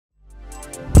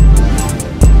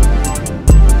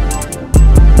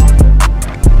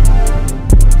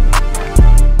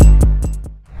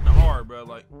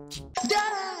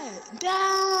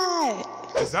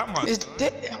Is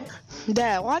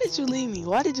Dad, why did you leave me?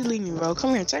 Why did you leave me, bro?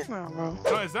 Come here, check me out, bro.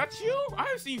 Is that you? I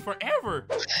haven't seen you forever.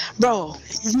 Bro,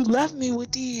 you left me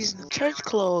with these church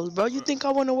clothes, bro. You think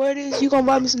I want to wear this? You gonna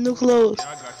buy me some new clothes? Yeah,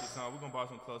 I got you, son. We're gonna buy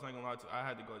some clothes. I ain't gonna lie to you. I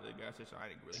had to go to the gas station. I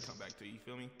didn't really come back to you. You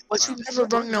feel me? But you never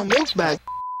brought no milk back.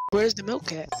 Where's the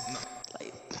milk at? No.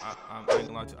 I ain't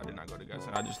gonna lie to you. I did not go to the gas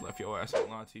station. I just left your ass. I ain't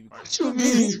gonna lie to you. What you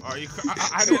mean? Are you?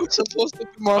 You were supposed to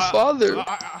be my father.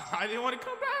 I didn't want to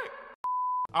come back.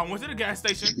 I went to the gas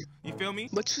station. You feel me?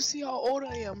 But you see how old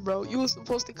I am, bro. You were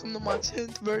supposed to come to my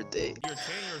 10th birthday. You're 10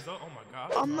 years old? Oh my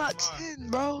god. I'm not 10,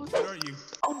 bro. What are you?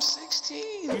 I'm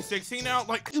 16. You 16 now?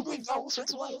 Like, you've been gone for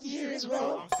 12 years,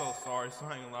 bro. I'm so sorry, son.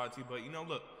 I ain't gonna lie to you. But you know,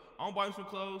 look. I'm gonna buy you some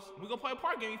clothes. We gonna play a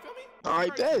park game, you feel me?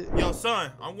 Alright, bet. Yo,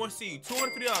 son, I'm gonna see you.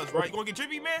 $250, right? You gonna get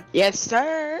drippy, man? Yes,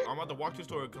 sir. I'm about to walk to the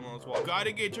store and come on this walk.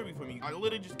 Gotta get drippy for me. I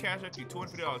literally just cashed out you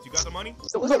 $250. You got the money?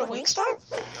 So we go to Wingstop?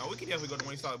 Yeah, we can definitely go to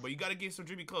Wingstop, but you gotta get some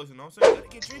drippy clothes, you know what I'm saying? You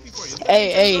gotta get drippy for you.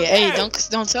 Hey,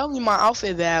 don't tell me my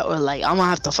outfit bad or like I'm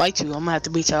gonna have to fight you. I'm gonna have to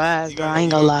beat your ass, bro. I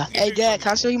ain't gonna lie. Hey, Dad,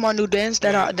 can I show you my new dance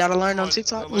that I learned on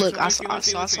TikTok? Look, I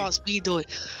saw Speed do it.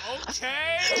 Okay,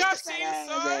 I see you,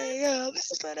 son. Yeah,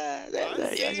 listen to that.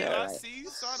 I see you,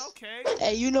 son. Okay.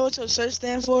 Hey, you know what your shirt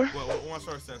stands for? What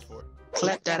shirt stands for?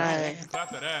 Clap that ass.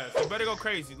 Clap that ass. You better go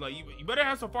crazy. Like you better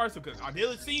have some fire because I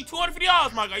did see you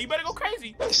 $250, my guy. You better go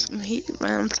crazy.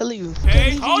 Man, I'm telling you.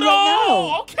 Hey, hold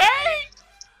on. Okay.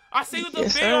 I see what the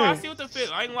fit. Sir. I see what the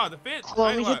fit. I ain't gonna lie. The fit. Hold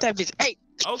on, let me hit that bitch. Hey.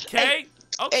 Okay.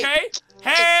 Okay.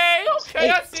 Hey. Okay.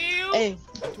 I see you. Hey.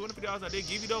 The $250 I did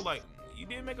give you though, like. You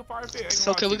didn't make a fire fit.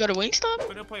 So can we go to Wingstop?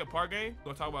 We're gonna play a park game.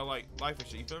 We're gonna talk about like life and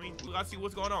shit. You feel me? We gotta see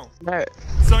what's going on. Right.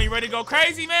 So you ready to go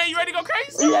crazy, man? You ready to go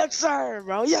crazy? Yes, sir,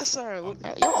 bro. Yes, sir.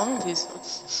 Your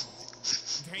armpits.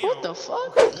 What the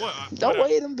fuck? Don't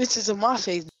wave them bitches in my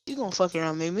face. You gonna fuck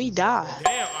around make me die.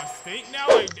 Damn, I stink now?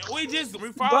 Like,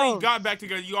 we finally got back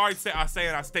together. You already said I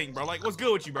stink, bro. Like, what's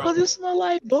good with you, bro? Cause it smell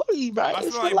like booty, bro.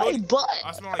 It smell like butt.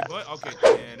 I smell like butt? Okay,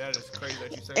 man, that is crazy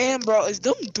that you said that. And, bro, is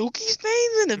them dookie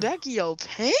stains in the back of your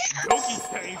pants? Dookie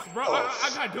stains, bro.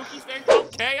 I got dookie stains.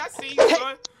 Okay, I see you,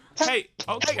 son. Hey,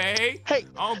 okay. Hey.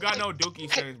 I don't got no dookie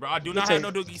stains, bro. I do not have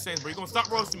no dookie stains, bro. You gonna stop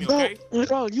roasting me, okay?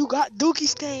 Bro, you got dookie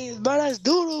stains, bro. That's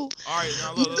doodoo. Alright,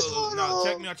 now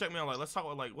look. Now check me out. Like, let's talk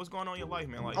about like what's going on in your life,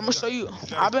 man. Like, I'm gonna show you.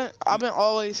 I've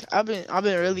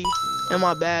been really in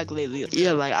my bag lately.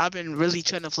 Yeah, like I've been really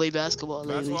trying to play basketball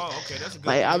lately. Okay, that's a good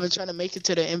like I've been trying to make it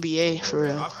to the NBA for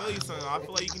real. I feel you, son. I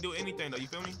feel like you can do anything though. You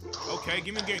feel me? Okay,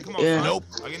 give me a game. Come on. Yeah. Son. Nope.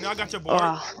 Okay, now I got your board.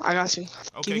 I got you.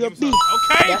 Okay, give you a B.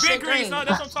 Okay, that's big green, son.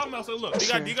 That's what I'm talking about. So look,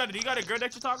 you got a girl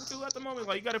that you're talking to at the moment?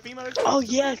 Like you got a female? Oh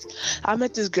yes, I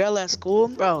met this girl at school,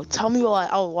 bro. Tell me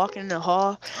what I was walking in the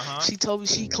hall. She told me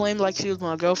she claimed like she was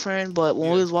my girlfriend, but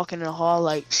when we was walking in the hall,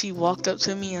 like she walked up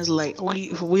to me and was like,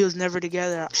 we was never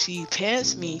together. She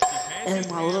pants me, and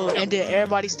then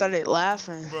everybody started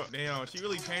laughing. Bro, damn, she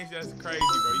really changed. That's crazy,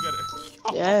 bro. You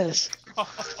gotta. Yes.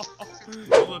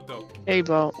 Look though. Hey,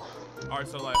 bro. Alright,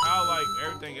 so like how like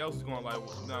everything else is going like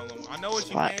I know what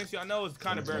she pants you. I know it's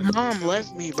kind of embarrassing. Mom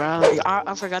left me, bro.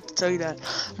 I forgot to tell you that.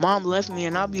 Mom left me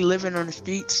and I'll be living on the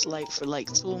streets like for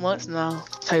like 2 months now.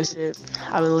 Type shit.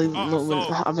 I've been living.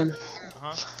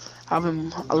 I've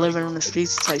been living on the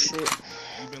streets type shit.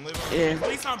 You've been living. Yeah. At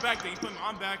least I'm back there.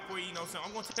 I'm back for you. You know, so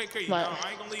I'm gonna take care of you. I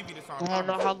ain't gonna leave you this time. I don't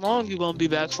know how long you gonna be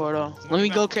back for though. Let me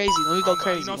go crazy. You know,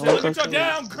 look at your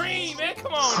damn green, man.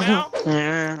 Come on now.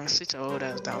 Yeah, sit your old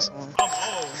ass down somewhere. I'm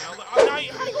old now. How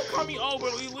you gonna call me old, bro?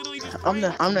 We literally just. I'm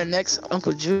the next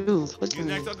Uncle Jew. What you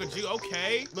next Uncle Jew?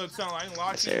 Okay. Look, son, I ain't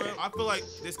lost you, bro. I feel like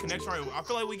this connection right. I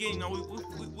feel like we getting,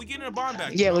 we getting a bond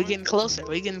back. Yeah, we're getting closer.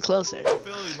 We're getting closer. I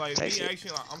feel like me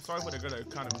actually. Like, I'm sorry for the girl that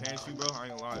kind of pants you, bro. I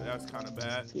ain't gonna lie. That's kind of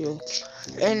bad. Yeah.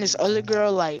 And this other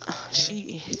girl, like,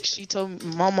 she told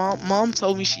me, my mom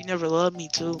told me she never loved me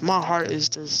too. My heart is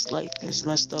just like it's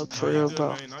messed up for real, bro.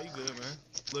 Man. No, you good, man.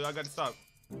 Look, I gotta stop.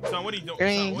 Son, what are you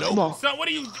doing? Son, what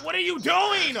are you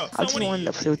doing? I just wanted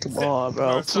to play with the ball,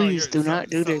 bro. Please do not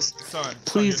do this.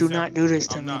 Please do not do this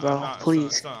to me, bro.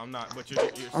 Please. I'm not. But you're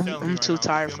I'm too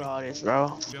tired for all this,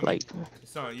 bro. Like,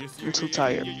 I'm too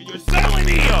tired. You're selling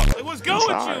me up. Like, what's good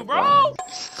with you, bro? I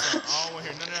don't want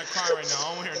to hear none of that crying right now. I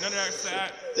don't want to hear none of that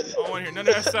sad. I don't want to hear none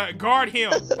of that sad. Guard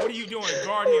him. What are you doing?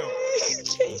 Guard him. He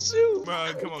can't shoot.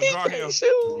 Bro, come on, guard him.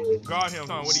 Guard him.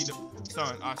 Son, what are you doing?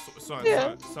 Son,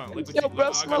 son, look what Yo,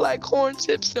 bro, smell like corn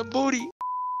chips and booty.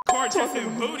 Corn chips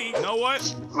and booty? You know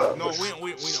what? No,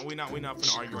 we not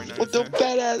finna argue right now. With them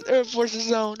fat ass Air Forces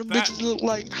on, them bitches look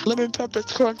like lemon pepper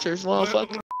crunchers,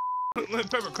 motherfucker.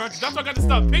 Pepper crunches. That's why I got to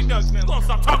stop pig nuts, man. You gonna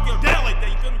stop talking to your dad like that,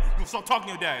 you feel me? You gonna stop talking to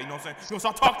your dad, you know what I'm saying? You gonna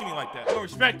stop talking to me like that. You gonna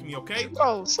respect me, okay?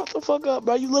 Bro, shut the fuck up,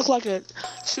 bro. You look like a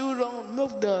chewed on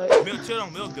milk dud. Chewed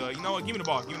on milk dud. You know what? Give me the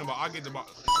ball. Give me the ball. I'll get the ball.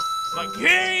 Like,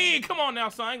 hey, come on now,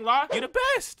 son. I ain't lie. You're the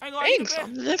best. I ain't gonna lie. Thanks,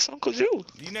 I'm the next Uncle Drew.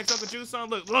 You next Uncle Drew, son?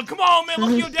 Look, come on, man.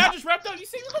 Look, your dad just wrapped up. You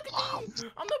see me? Look at me.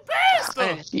 I'm the best.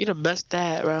 Hey, you the best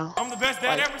dad, bro. I'm the best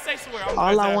dad ever. Say swear.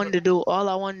 All I wanted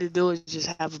to do is just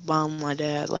have a bond with my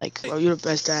dad. Like, bro, you're the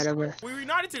best dad ever. We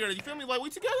reunited together. You feel me? Like, we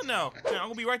together now. Man, I'm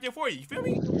gonna be right there for you. You feel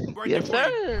me? Right yes, there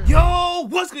for sir. You. Yo,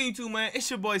 what's good, YouTube, man? It's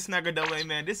your boy Snagirr,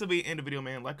 man. This will be the end of the video,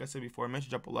 man. Like I said before, make sure you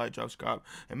drop a like, drop subscribe,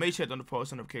 and make sure you hit on the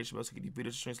post notification bell to get these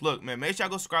video streams. Look, man, make sure I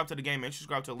go subscribe to the game. Make sure you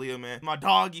subscribe to Leah, man. My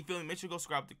dog, you feel me? Make sure you go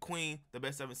subscribe to Queen, the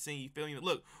best I've ever seen. You feel me?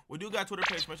 Look, we do got a Twitter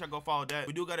page. Make sure I go follow that.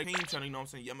 We do got a team channel, you know what I'm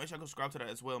saying? Yeah, make sure I go subscribe to that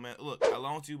as well, man. Look, how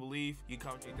long do you believe? You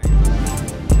comment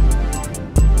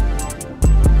anything.